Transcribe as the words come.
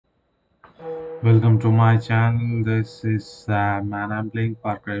Welcome to my channel. This is Sam and I'm playing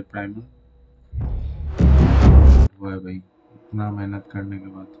Far-Cry Primal. वो है भाई इतना मेहनत करने के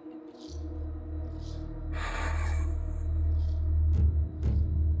बाद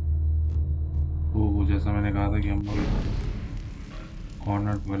तो जैसा मैंने कहा था कि हम लोग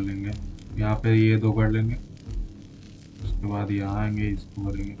कॉर्नर कर लेंगे। यहाँ पे ये दो कर लेंगे, उसके बाद यहाँ आएंगे, इसको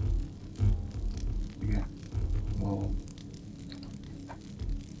करेंगे। ठीक है, तो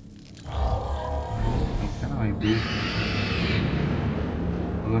ठीक है ना भाई।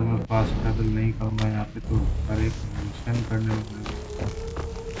 अगर मैं फास्ट ट्रैवल नहीं करूँगा यहाँ पे तो हर एक मिशन करने में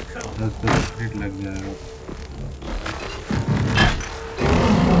 10-10 मिनट लग जाएगा।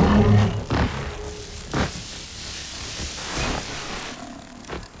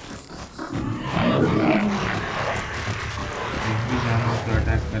 एक भी जानवर तो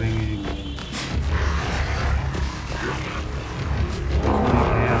अटैक करेंगे ही नहीं।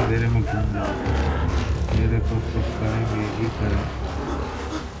 अंधेरे में घूम जाओ, मेरे को तो करेंगे ही करें।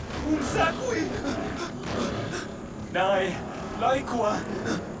 Dai, laikua.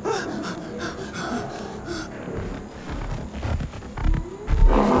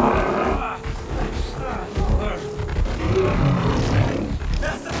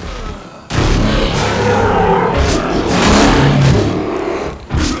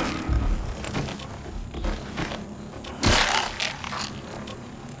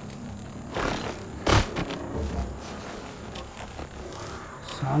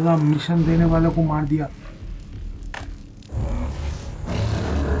 साला मिशन देने वाले को मार दिया।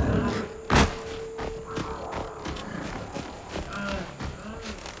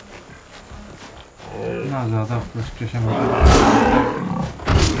 इतना ज्यादा फ्रस्ट्रेशन होता है।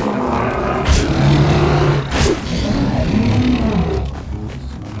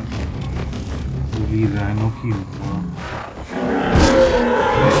 पूरी रैनो की हुआ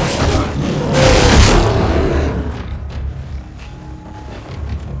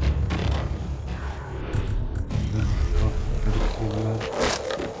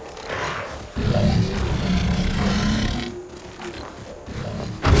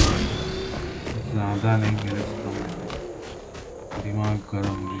ज़्यादा नहीं, मेरे दिमाग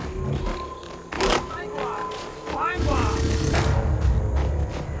गर्म हो गया।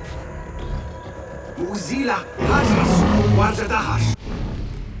 Uzila, Hadis, Wardadahash.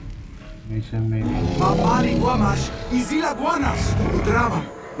 मिशन में Mamali Guamash, Izila Guanas, Drama,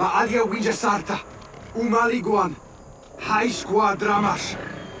 Maalia Winja Sarta, Umali Guan, High Squad Dramash.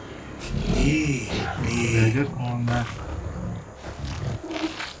 Razor कौन है?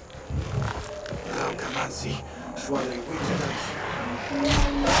 Kamansi, Swale Winja.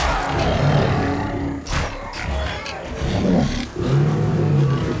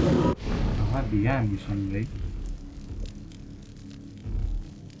 कहाँ दिया है मिशन भाई?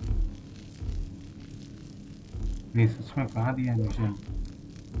 नहीं सच में कहाँ दिया है मिशन?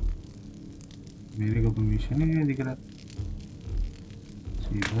 मेरे को तो मिशन ही नहीं दिख रहा।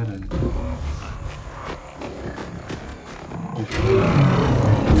 इधर है।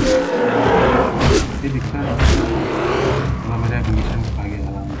 ये दिखता है तो मेरा एक मिशन खा गया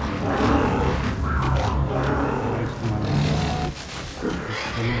आराम से।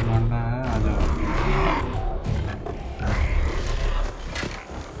 मारना है, आ जाओ।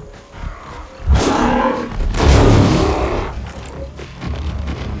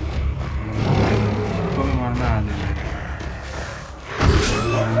 इसको भी मारना आ जाए।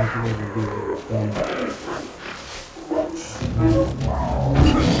 मारने के लिए रेडी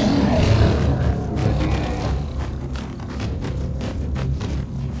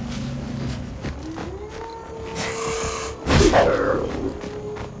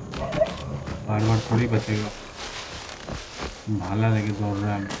बार थोड़ी बचेगा। भाला लेके दौड़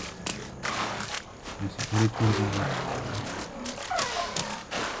रहा है, ऐसे थोड़ी छोड़ दूंगा।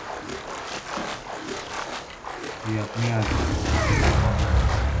 ये अपनी आदत है।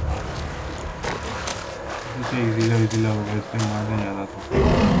 इजीला होगा, इससे मारने जा रहा था।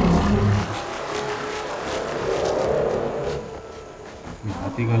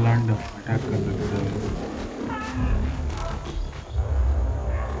 हाथी का लैंड अटैक कर सकता है।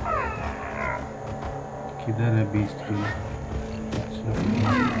 किधर है 20 किल? अच्छा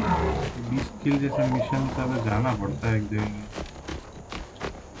 20 किल जैसा मिशन का तो जाना पड़ता है एक जगह,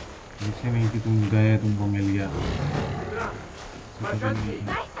 ऐसे नहीं कि तुम गए तुमको मिल गया।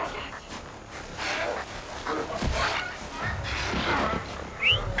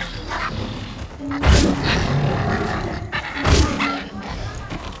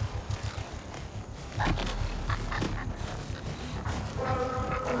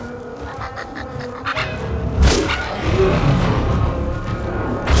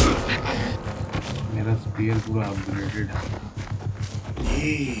 रियल पूरा अपग्रेडेड है।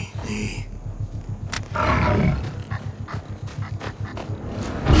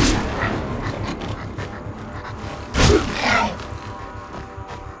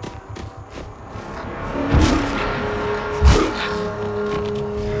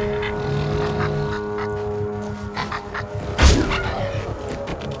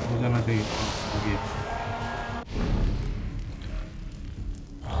 हो जाना चाहिए आगे।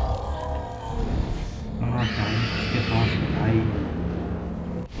 हाँ इसके पास भाई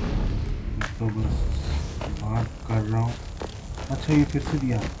तो बस बात कर रहा हूँ। अच्छा ये फिर से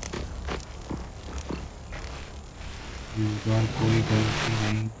दिया, इस बार कोई गलती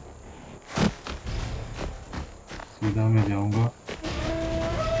नहीं, सीधा मैं जाऊंगा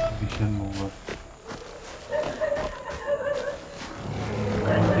मिशन ओवर।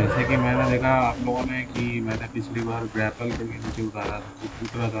 जैसे कि मैंने देखा आप लोगों ने कि मैंने पिछली बार ग्रैपल करके नीचे उतारा था, वो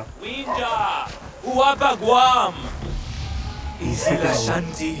टूट रहा था।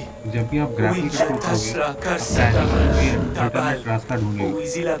 जब भी आप ग्रैपल करके उठोगे अल्टरनेट रास्ता ढूंढेगा।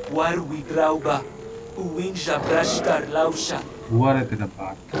 हुआ रहे तेरा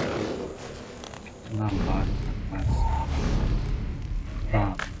बात ना बात बस।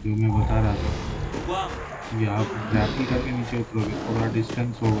 हाँ जो मैं बता रहा था कि आप ग्रैपल करके नीचे उतरोगे, थोड़ा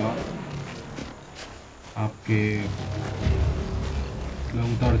डिस्टेंस होगा आपके मतलब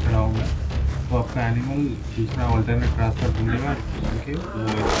उतार चढ़ाव में, तो आपका एनिमल दूसरा ऑल्टरनेट रास्ता ढूंढेगा के वो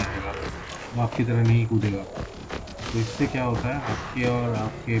जाएगा, वो आपकी तरह नहीं कूदेगा। तो इससे क्या होता है आपके और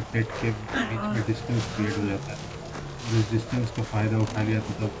आपके पेट के बीच में डिस्टेंस क्रिएट हो जाता है। इस डिस्टेंस का फ़ायदा उठा लिया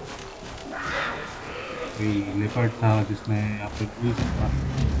तो तब कोई लेपर्ड था जिसने यहाँ पे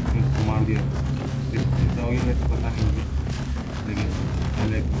उसको मार दिया। जितना हो गया तो पता नहीं मुझे, लेकिन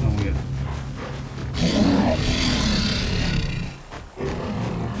पहले खत्म हो गया।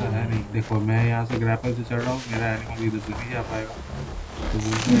 ऐसा है नहीं, देखो मैं यहाँ से ग्रैपल से चढ़ रहा हूँ, मेरा एनिमल इधर से नहीं जा पाएगा, तो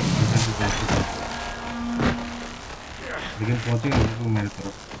वो लेकिन पहुँचेगा वो मेरे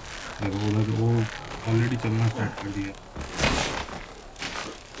तरफ। देखो उधर वो ऑलरेडी चलना स्टार्ट कर दिया,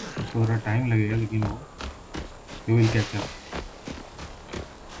 उसको थोड़ा टाइम लगेगा लेकिन वो You will catch up.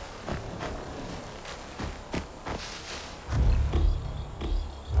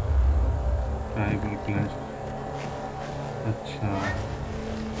 Tribal clash. अच्छा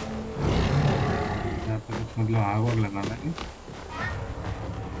यहाँ पे कुछ मतलब आग वाग लगाना है,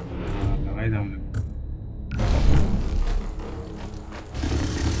 लगाई जाऊंगा।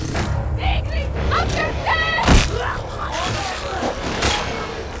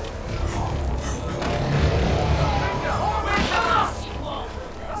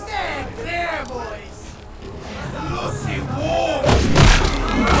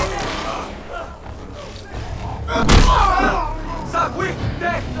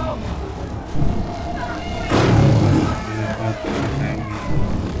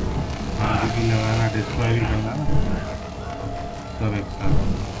 लगाना डिस्ट्रॉय भी करना ना सब एक साथ।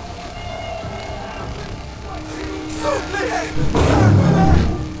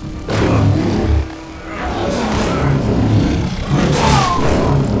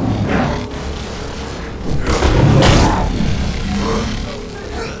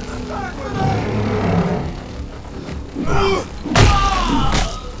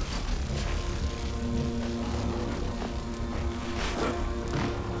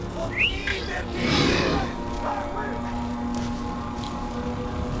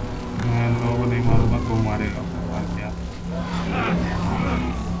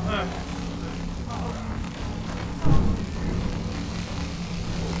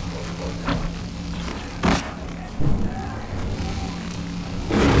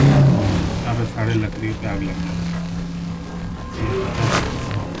 सारे लकड़ी पे आग लग जाए।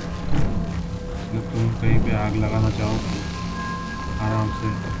 तुम कहीं पे आग लगाना चाहो तो आराम से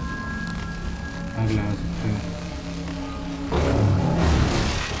आग लगा सकते हो।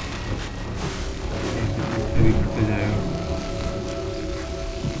 ऐसे भी करते जाएगा।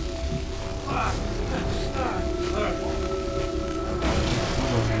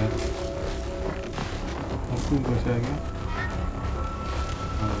 अब तुम बचाएगा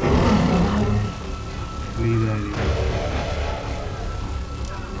प्लीज आइए।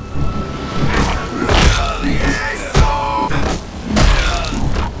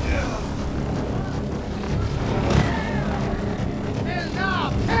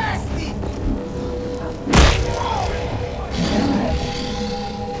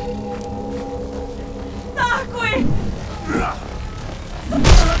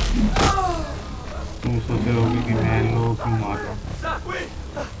 तुम सोचे होगे कि मैं इन लोगों को मार रहा हूँ।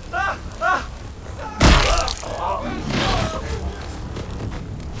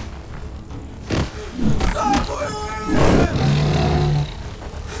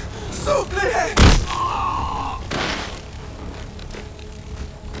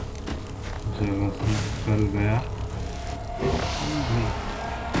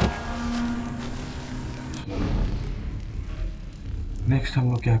 नेक्स्ट हम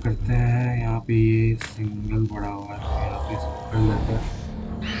लोग क्या करते हैं, यहाँ पे ये सिंगल पड़ा हुआ है, यहाँ पे इसको कर लेते हैं,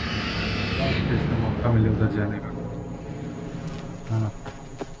 फिर से मौका मिले उधर जाने का, है ना।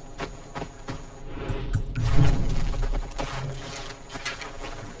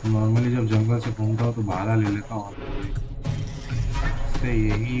 नॉर्मली जब जंगल से घूमता हूँ तो भाला ले लेता हूँ, इससे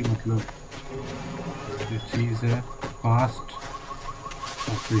यही मतलब जो चीज़ है, फास्ट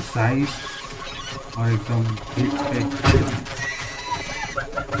और प्रिसाइज और एकदम हिट पे।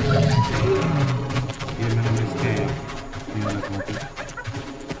 ये मैंने मिस किया है ये वाला फोटो,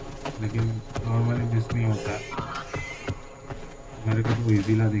 लेकिन नॉर्मली मिस नहीं होता है, मेरे को तो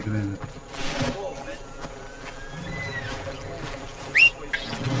इजीला दिख रहा है।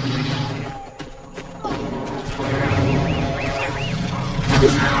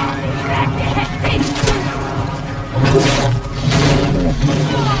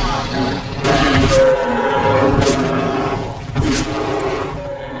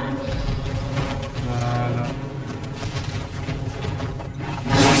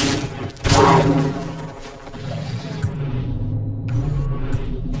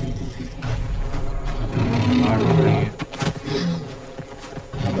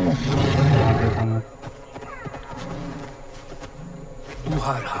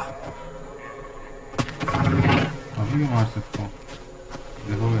 अभी भी मार सकता हूँ,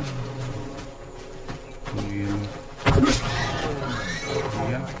 देखोगे तो ये लो,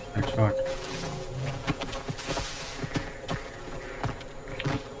 हेडशॉट।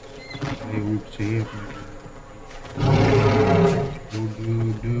 ये ऊँट चाहिए अपने,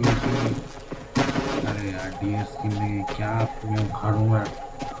 अरे यार डीएस की नहीं, क्या मैं उखाड़ूंगा।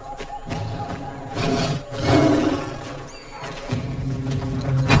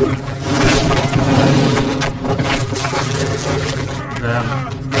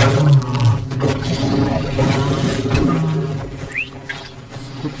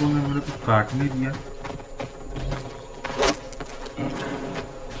 तो तूने मेरे को काटने दिया,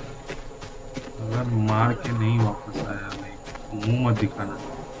 अगर मार के नहीं वापस आया नहीं, मुंह मत दिखाना,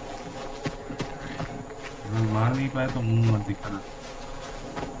 अगर मार नहीं पाया तो मुंह मत दिखाना,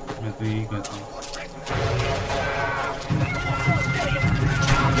 मैं तो यही कहता हूँ।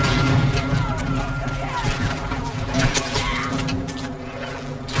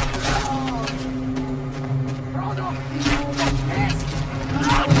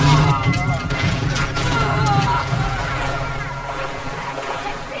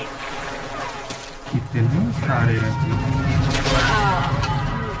 कितने सारे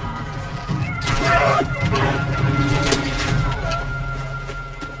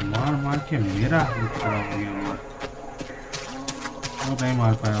मार मार के मेरा हाथ खड़ा हो गया, मार वो नहीं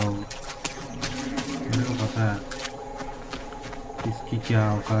मार पाया वो, मेरे को पता है इसकी क्या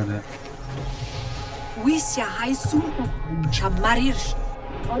औकात है। Wisja haisunta chamarirsh.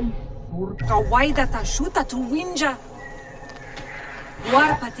 Kawaida tashuta tu winja.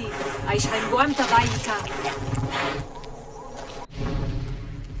 Warpati aishanguamta baika.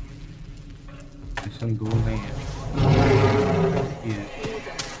 Mission दूर नहीं है, ये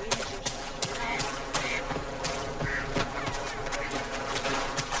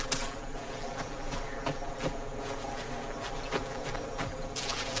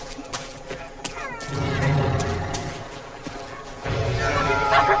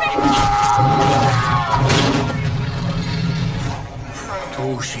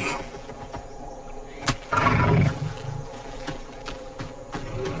Toshi.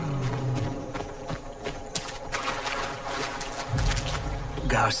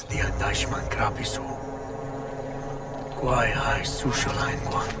 Gas dia Dashman Krapisu. Quai hai Sushalain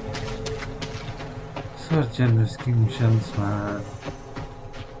Guan. search and rescue missions, man.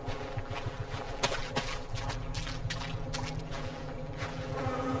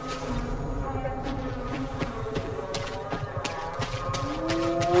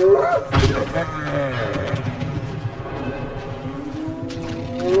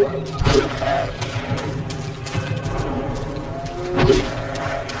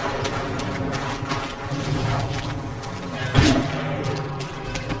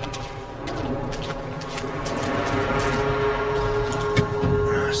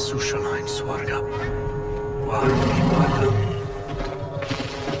 Sushalain Swarga. Guardi Guarda.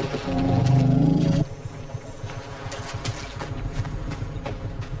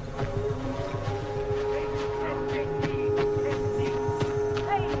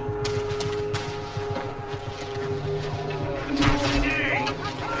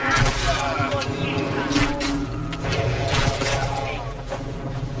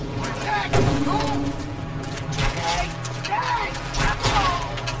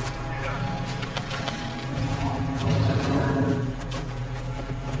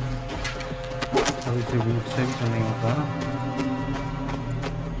 से बूट से भी तो नहीं होता ना,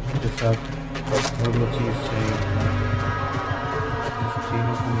 इसके साथ और वो चीज़ चाहिए होता है। इस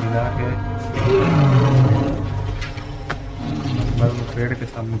चीज़ों को मिला के नंबर में पेड़ के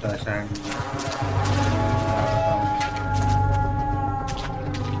सामने दर्शाएंगे।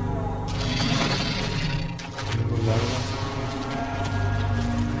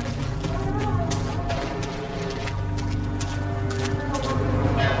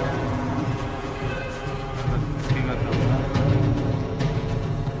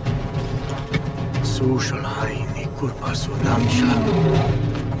 Social haini kurpa sudamsha.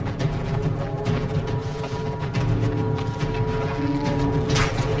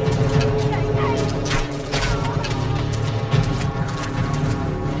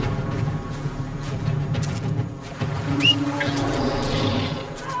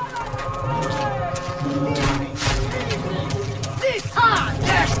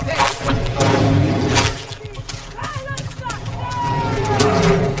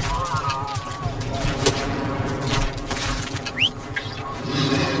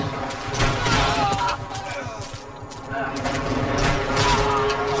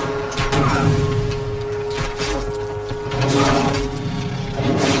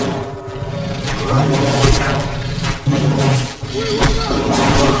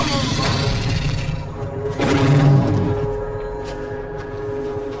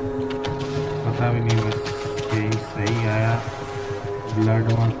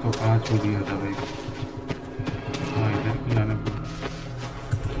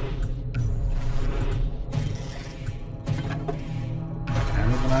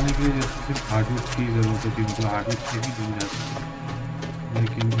 की जरूरत होती है, मतलब हार्डवेयर से भी दूर जाता है,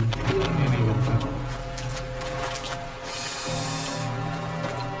 लेकिन ये नहीं बनता।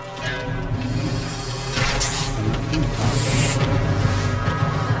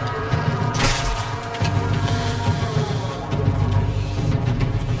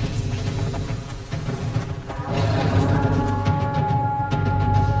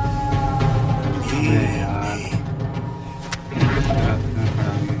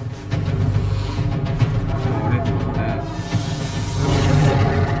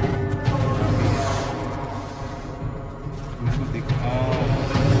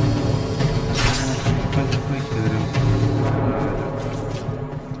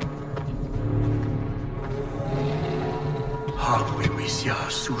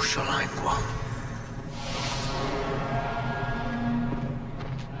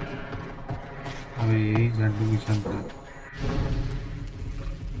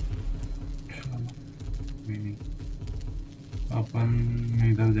 अपन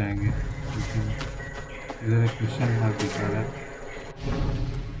इधर जाएंगे, लेकिन इधर एक क्वेश्चन मार्क दिखा रहा है,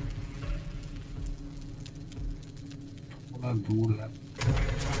 थोड़ा दूर है।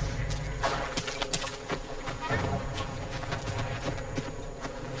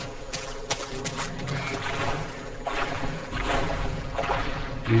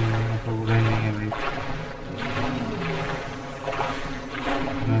 तो बुरा ही नहीं है भाई,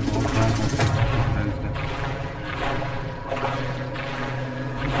 मैं बहुत ध्यान रखता हूँ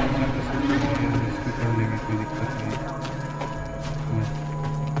कर लेंगे, कोई दिक्कत नहीं।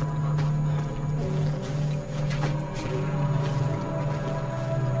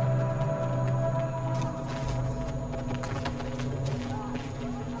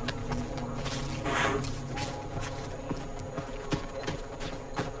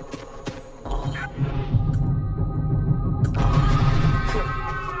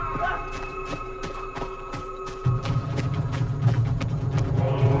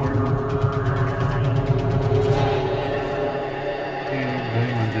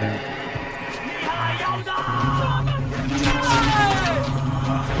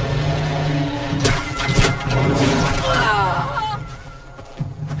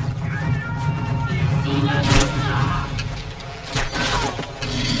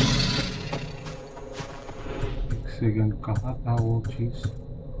 सेकंड कहाँ था वो चीज?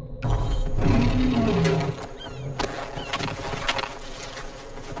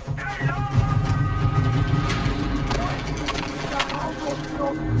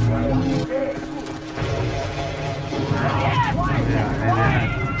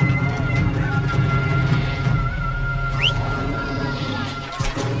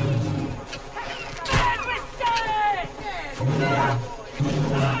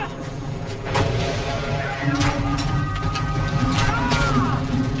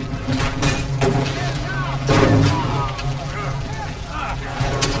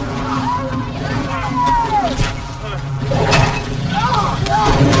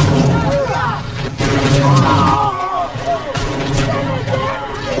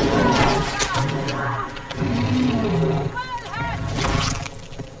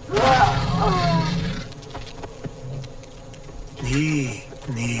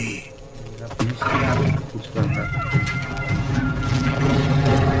 Nee. कुछ कर रहा है।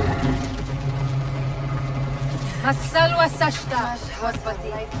 السلوى والسشتة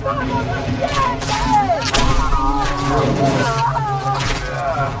وصفتي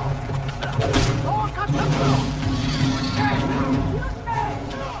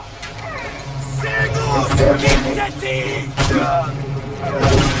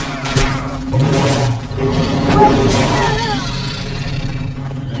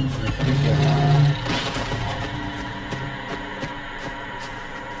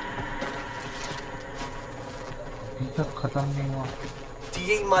तक खत्म नहीं हुआ।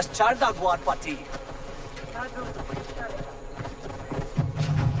 Tiing mas charda guard pati.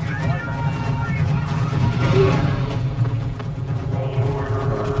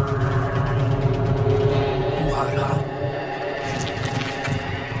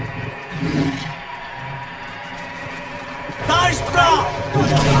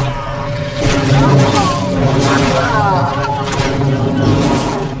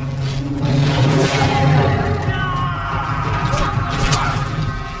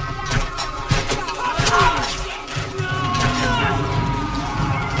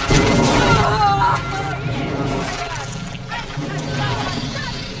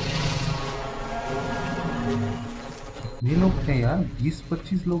 ये लोग थे यार,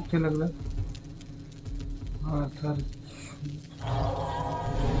 20-25 लोग थे लग रहा है। हाँ था।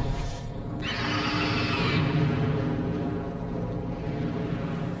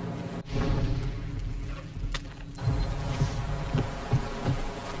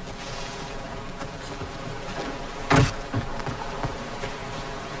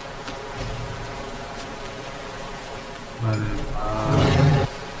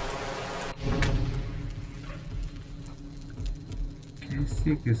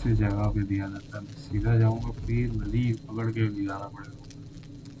 कैसे जगह पे दिया जाता है? सीधा जाऊंगा फिर नदी पकड़ के भी जाना पड़ेगा,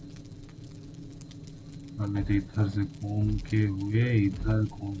 और नहीं तो इधर से घूम के हुए इधर,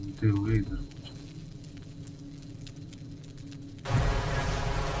 घूमते हुए इधर।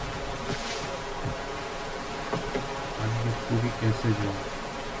 पूरी कैसे जाऊँ?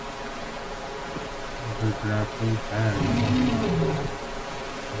 ग्रैपल है,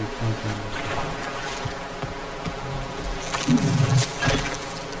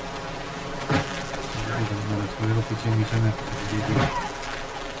 मेरे को पीछे मिशन है।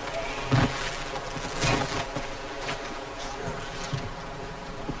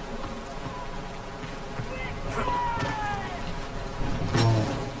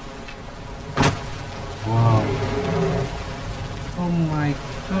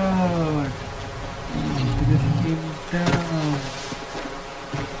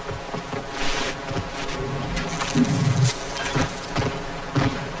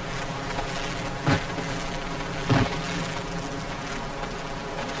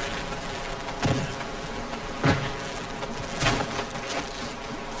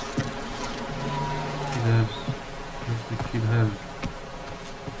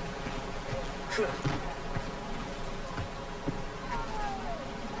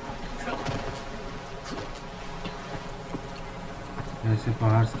 ऐसे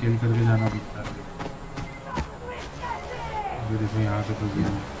पहाड़ स्केल करके जाना पड़ता है। देखो यहाँ पे तो गया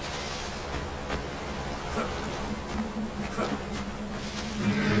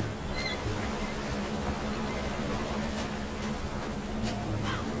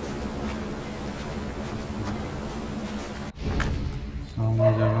सामने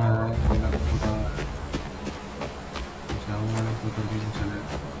जगह है, जाऊँगा तो कभी नहीं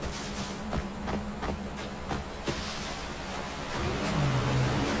चलेगा।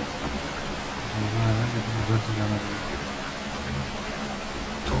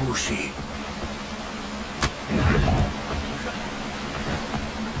 Toshi.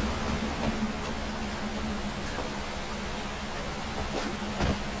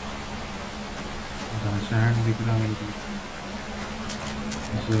 शहर दिख रहा है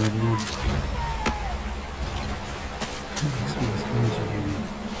जरूर।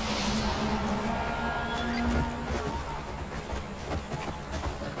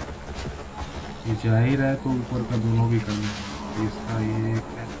 ये जा ही रहा है तो ऊपर का दोनों भी करना है। इसका ये एक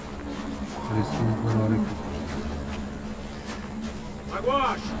है और इसके ऊपर और एक।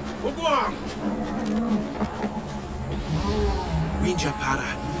 Winja para,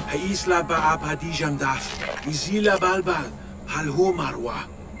 haisla baab hadijan daf, izila balbal, halhu marwa.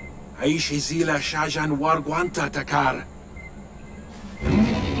 Aish izila shajan warguanta takar.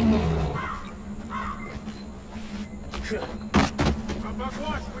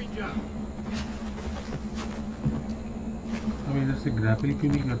 अब इधर से ग्रैपल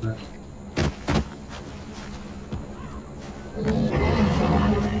क्यों नहीं कर रहा है?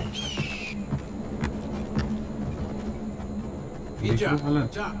 देख लो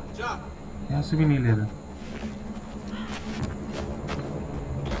गलत, यहाँ से भी नहीं ले रहा।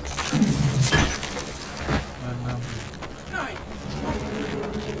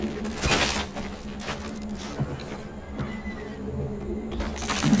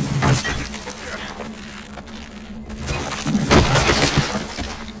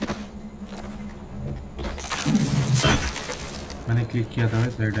 मैंने क्लिक किया था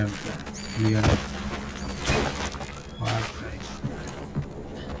सही टाइम पे, लिया नहीं।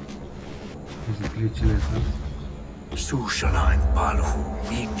 ग्लिच लेता। Sushaline palhu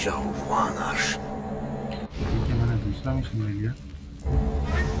minjau guanash. ठीक है, मैंने दूसरा मिशन ले लिया।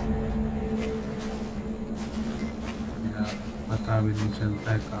 यार पता भी नहीं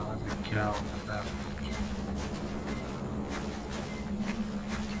चलता है कहाँ से क्या होता है।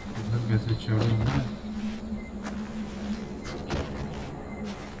 उधर कैसे चढ़ूंगा?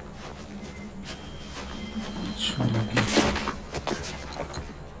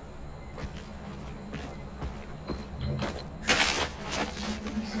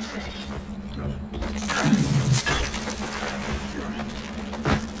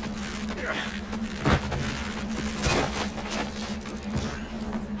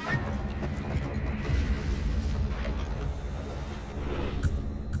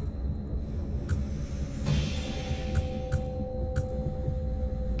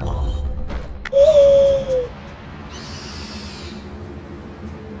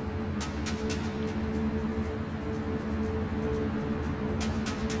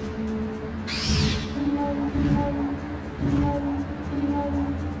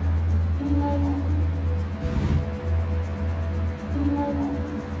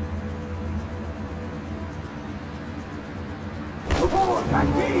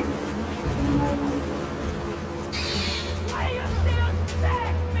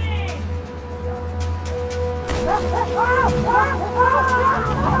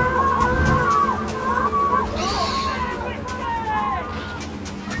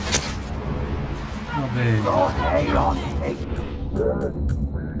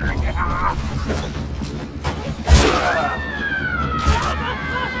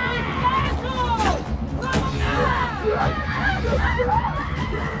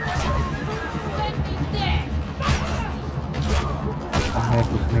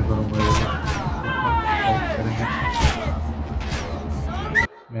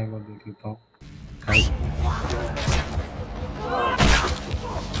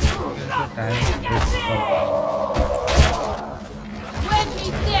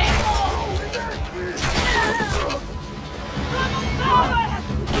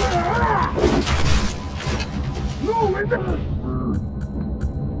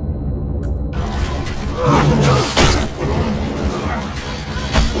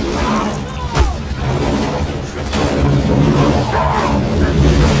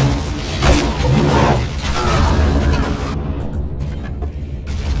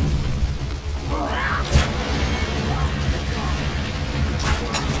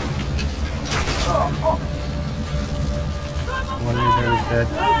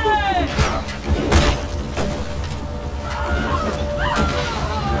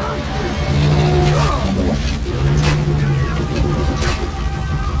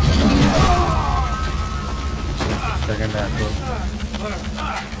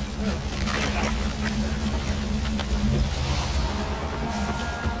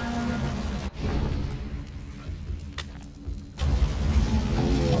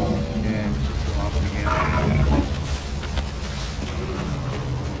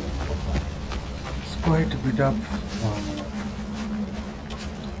 Quite a bit up.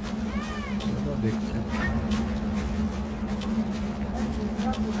 देखते हैं।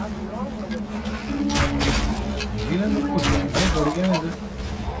 कुछ बढ़ गया है।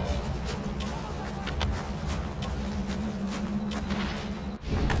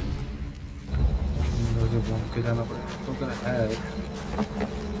 घूम के जाना पड़ेगा तो क्या है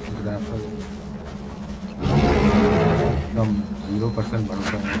ग्राफल एकदम 0%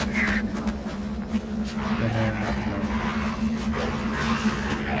 बढ़ता है।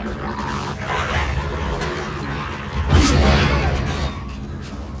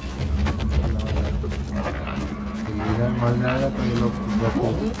 मर जाएगा तो ये लोग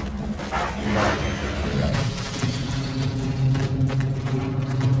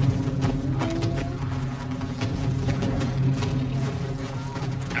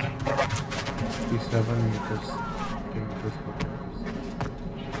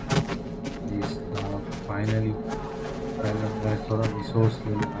फाइनली मैं थोड़ा रिसोर्स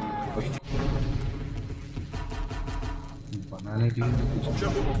ले बनाने के लिए कुछ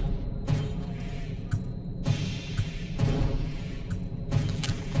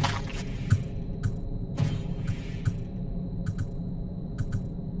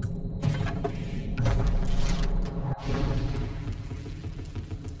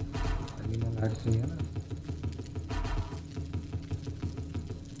ब्लड चाहिए ना,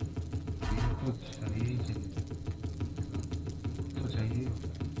 ये तो चाहिए ही चाहिए, तो चाहिए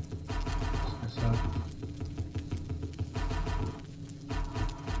ऐसा।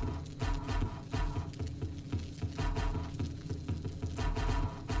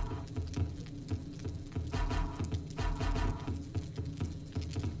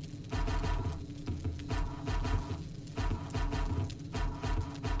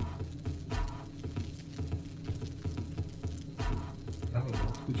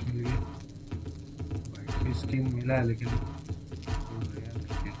 बहुत कुछ मिल गया, वाइट फिश स्किन मिला है लेकिन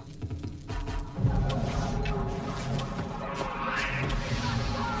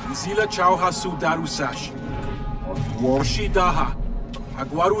Zila chauha su darusash. Shidaha.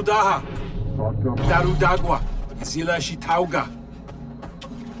 Aguarudaha. Darudagua. Zila shitauga.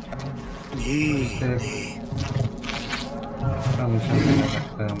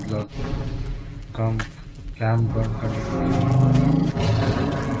 मतलब कम कैंप बंद करने के लिए।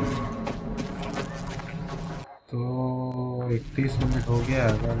 तो 31 मिनट हो गया,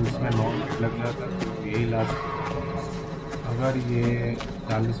 अगर इसमें 9 मिनट लग जाता तो यही लास्ट। अगर ये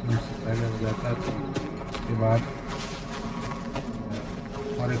 40 मिनट से पहले हो जाता तो उसके बाद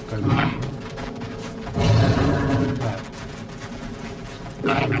और एक कर देंगे।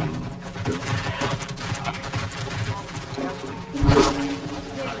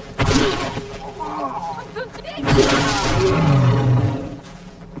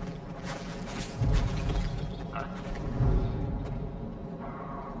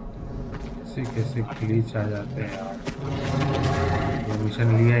 कैसे ग्लिच आ जाते हैं यार, ये मिशन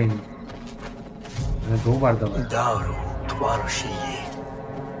लिया ही नहीं मैंने, 2 बार दबाया। Daru Twaroshi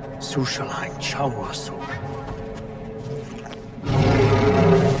Sushalan Chawasu.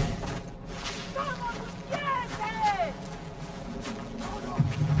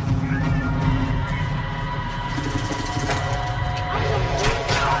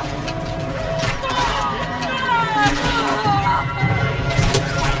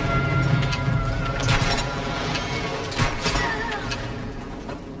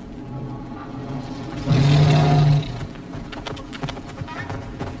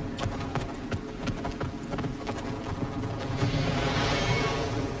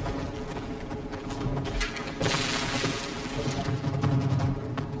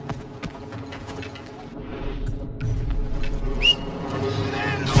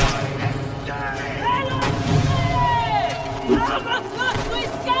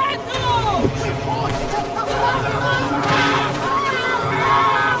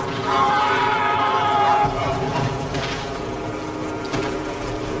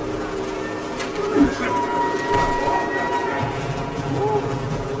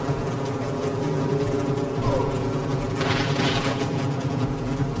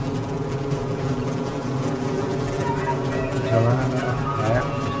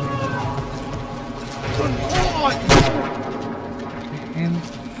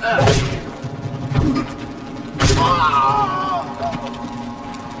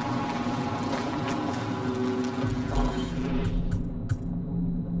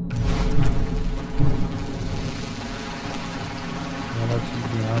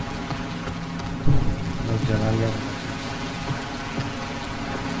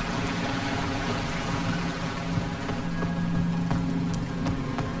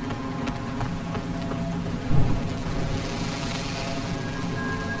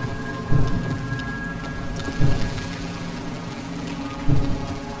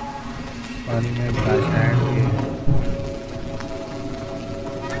 पानी में ग्लास हैंड के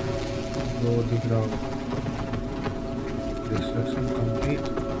वो दिख रहा होगा। Destruction complete.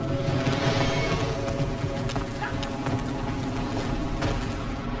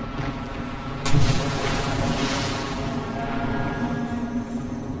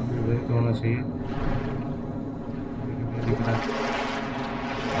 ब्रेक होना चाहिए, लेकिन ये दिख रहा है।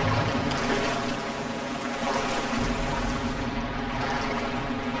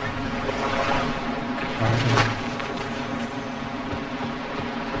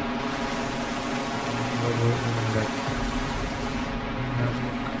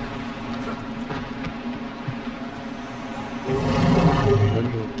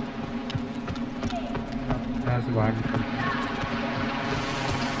 यहाँ से बाहर निकल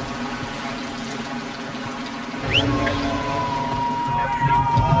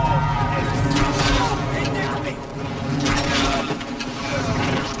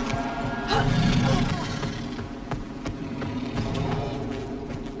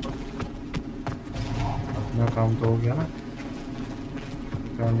अपना काम तो हो गया ना,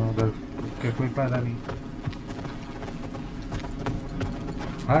 उधर के कोई फायदा नहीं।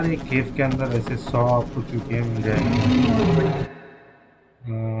 हर एक केव के अंदर ऐसे 100 आपको चुटियाँ मिल जाएंगी।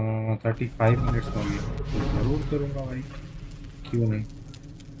 35 मिनट्स हो गया तो ज़रूर करूँगा भाई, क्यों नहीं।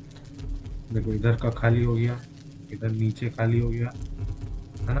 देखो इधर का खाली हो गया, इधर नीचे खाली हो गया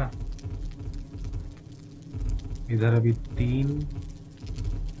है ना। इधर अभी 3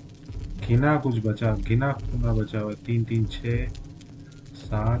 गिना कुछ बचा, गिना खुना बचा हुआ है। 3 3 6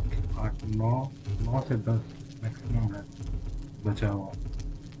 7 8 9 9 से 10 मैक्सिमम है बचा हुआ।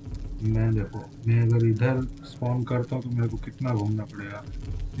 मैं देखो, मैं अगर इधर स्पॉन करता हूँ तो मेरे को कितना घूमना पड़ेगा।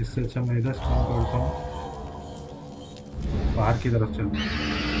 इससे अच्छा मैं इधर स्पॉन करता हूँ, बाहर की तरफ चलता हूँ,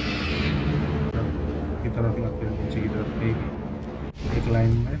 की तरफ या फिर नीचे की तरफ एक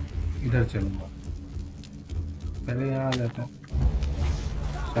लाइन में इधर चलूँगा। पहले यहाँ आ जाता हूँ,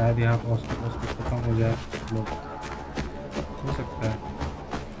 शायद यहाँ पहुँचते पहुँचते खत्म हो जाए लोग, हो सकता है।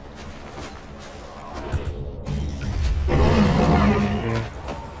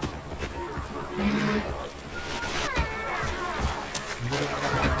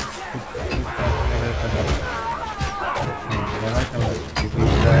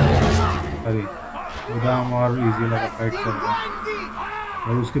 अरे गोदाम और इजी लगा फाइट कर रहा है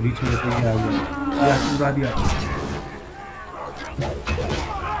और उसके बीच में कोई आ गया, उड़ा दिया।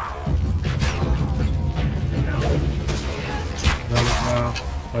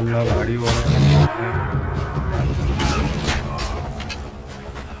 पल्ला गाड़ी हो रहा है,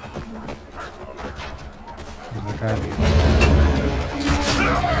 हटा दिया।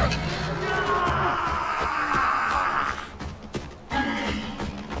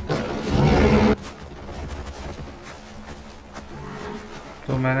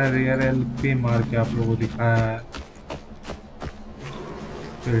 तो मैंने रियर एलपी मार के आप लोगों को दिखाया है,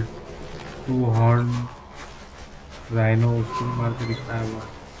 फिर 2 हॉर्न राइनो उसको मार के दिखाया हुआ।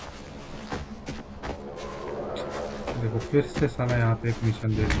 देखो फिर से साला यहाँ पे एक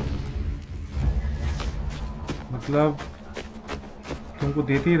मिशन दे दो, मतलब तुमको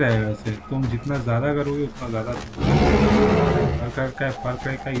देते ही रहेगा ऐसे। तुम जितना ज़्यादा करोगे उतना ज़्यादा फर्क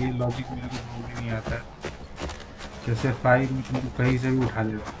का ये लॉजिक मेरे को समझ में नहीं आता है। जैसे 5 में तुमको कहीं से भी उठा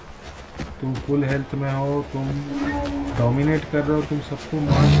लेगा, तुम फुल हेल्थ में हो, तुम डोमिनेट कर रहे हो, तुम सबको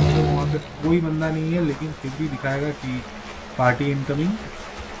मार सकते हो, वहाँ पे कोई बंदा नहीं है, लेकिन फिर भी दिखाएगा कि पार्टी इनकमिंग,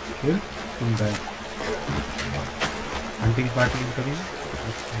 फिर तुम गए hunting party incoming.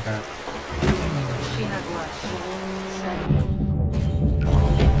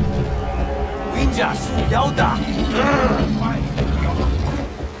 Winjas, Yauda!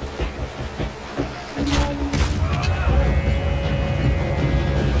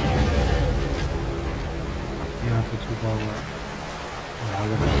 यहाँ पे छुपा हुआ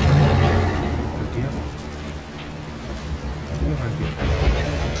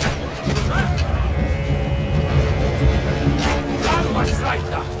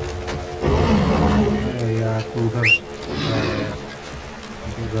यार तो उधर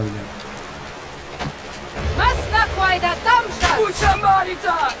مسنا قايدة تمشى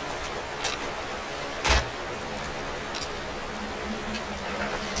Uchamarita!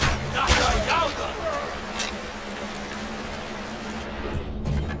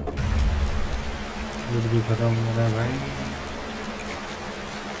 दूध भी खत्म हो रहा है भाई।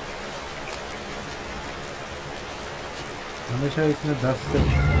 हमेशा इसमें 10 से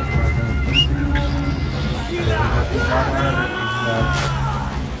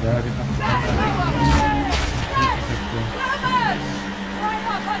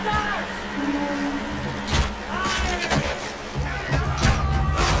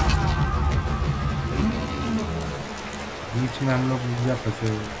बीच में हम लोग ऊर्जा फंसे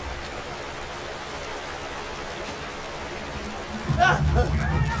हुए।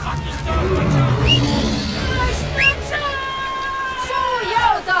 شو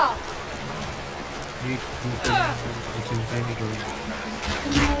يوضع चिंता ही नहीं करूँगा।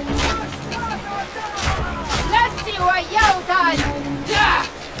 نسي ويوضع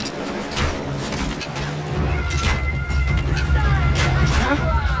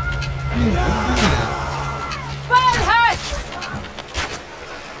بالهش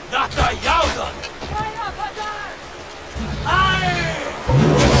Data Yauda!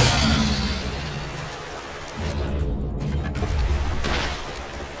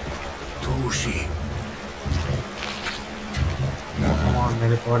 Tushi.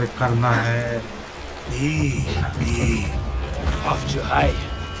 मेरे को और एक करना है। After high.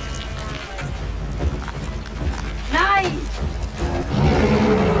 ناي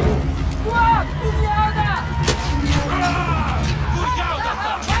وقف يوضع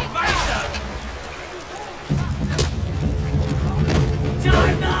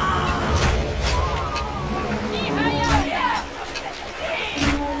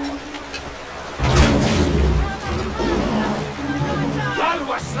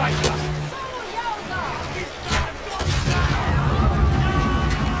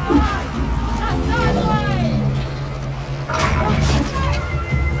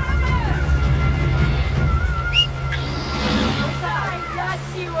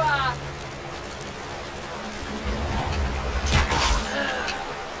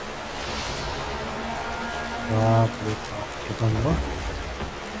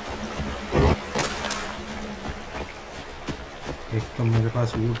एक तो मेरे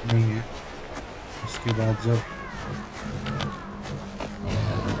पास लूट नहीं है, उसके बाद जब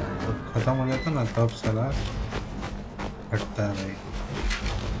खत्म हो जाता ना तब साला हटता है भाई।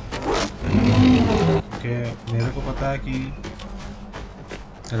 कि मेरे को पता है कि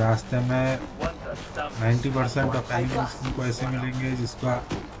रास्ते में 90% ऑफ एनिमल्स तुमको ऐसे मिलेंगे जिसका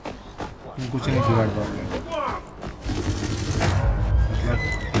तुम कुछ नहीं बिगाड़ पाओगे। मतलब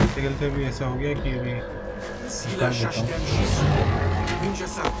खेलते खेलते भी ऐसा हो गया कि अभी Sila Shashtemshis. Winja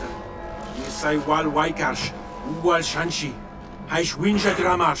Sarta. Nisai Wal Waikarsh. Uwal Shanshi. Haish Winja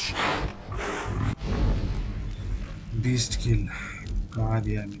Dramarsh. Beast किल कहाँ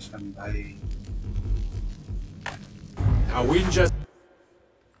दिया मिशन भाई? Awinja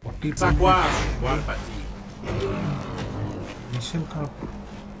 40 Sakwash. Walpati. मिशन का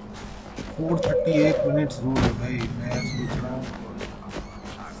 4:38 मिनट्स दूर है भाई। मैं सोच रहा हूँ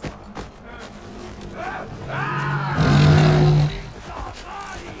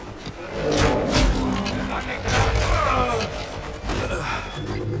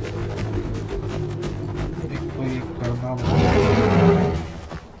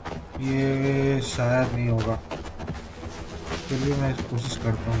ये शायद नहीं होगा, फिर भी मैं कोशिश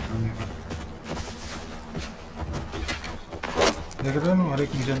करता हूँ करने की। देख रहे हो ना, हर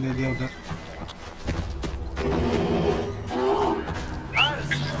एक मिशन दे दिया उधर।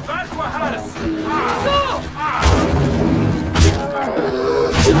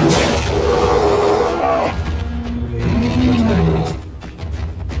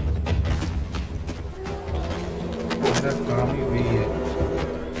 मेरा काम ही वही है।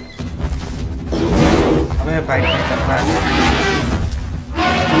 हमें फाइट नहीं करना है।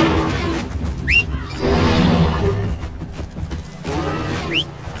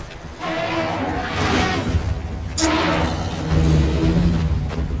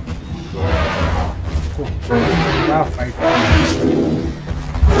 क्या फाइट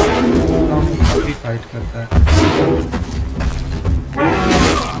फाइट करता है।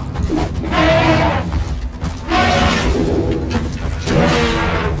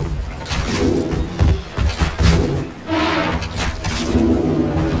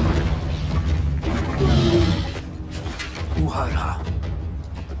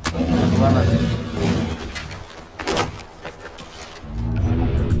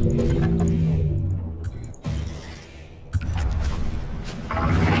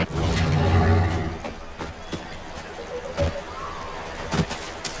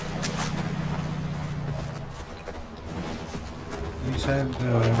 शायद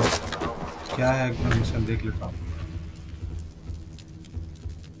क्या है, एक बार मिशन देख लेता हूँ।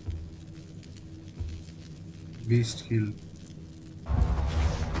 बीस्ट किल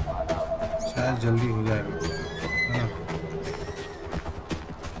शायद जल्दी हो जाएगा, है ना?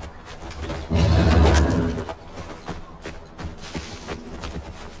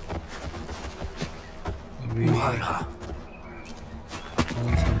 अभी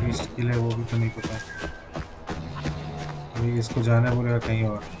कौन सा बीस्ट किल है वो भी तो नहीं पता। अभी इसको जाना बोलेगा कहीं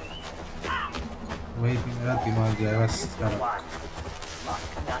और, वही पे मेरा दिमाग जाएगा सारा।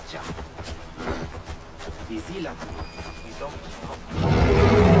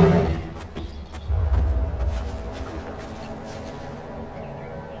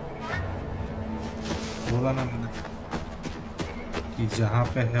 बोला ना मैंने कि जहाँ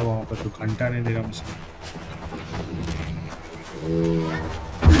पे है वहाँ पर तो घंटा नहीं देगा मुझे।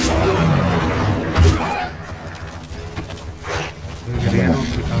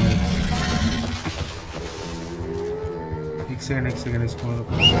 एक सेकंड इसको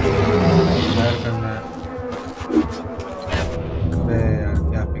फायर करना है। अबे यार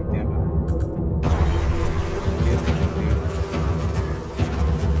क्या फेंक दिया मैंने।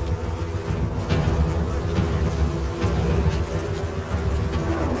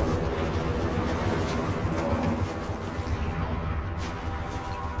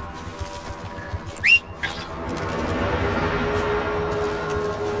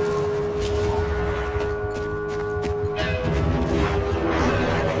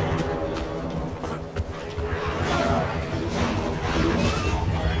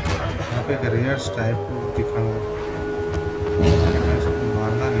 रेयर्स टाइप को दिखाना, मैं इसको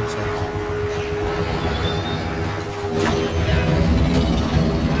मारना नहीं चाहता।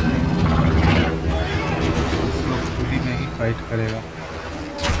 खुद ही में ही फाइट करेगा।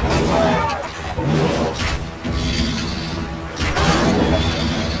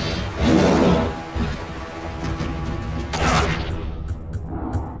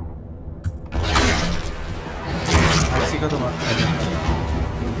 ऐसी का तो बात कर रहा है।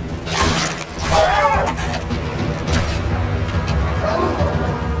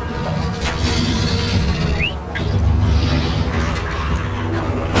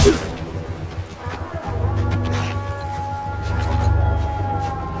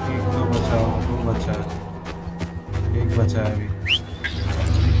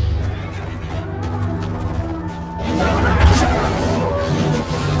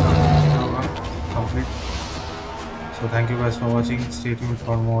 thank you guys for watching. Stay tuned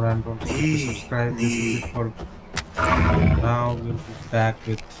for more and don't forget to subscribe. This is it for now. We'll be back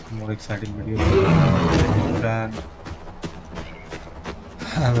with more exciting videos and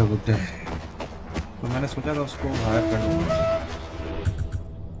have a good day. तो मैंने सोचा था उसको higher कर लूँगा,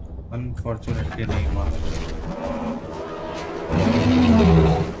 unfortunately नहीं हुआ।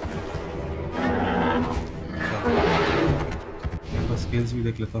 Skills भी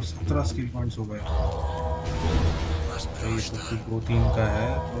देख लेता हूँ, 17 स्किल पॉइंट्स हो गए। ये तो कुछ 2-3 का है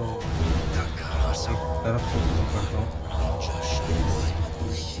तो एक तरफ से शुरू करता हूँ।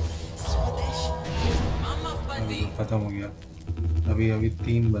 अभी तो खत्म हो गया, अभी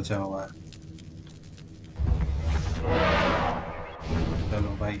 3 बचा हुआ है।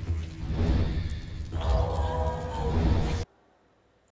 चलो भाई।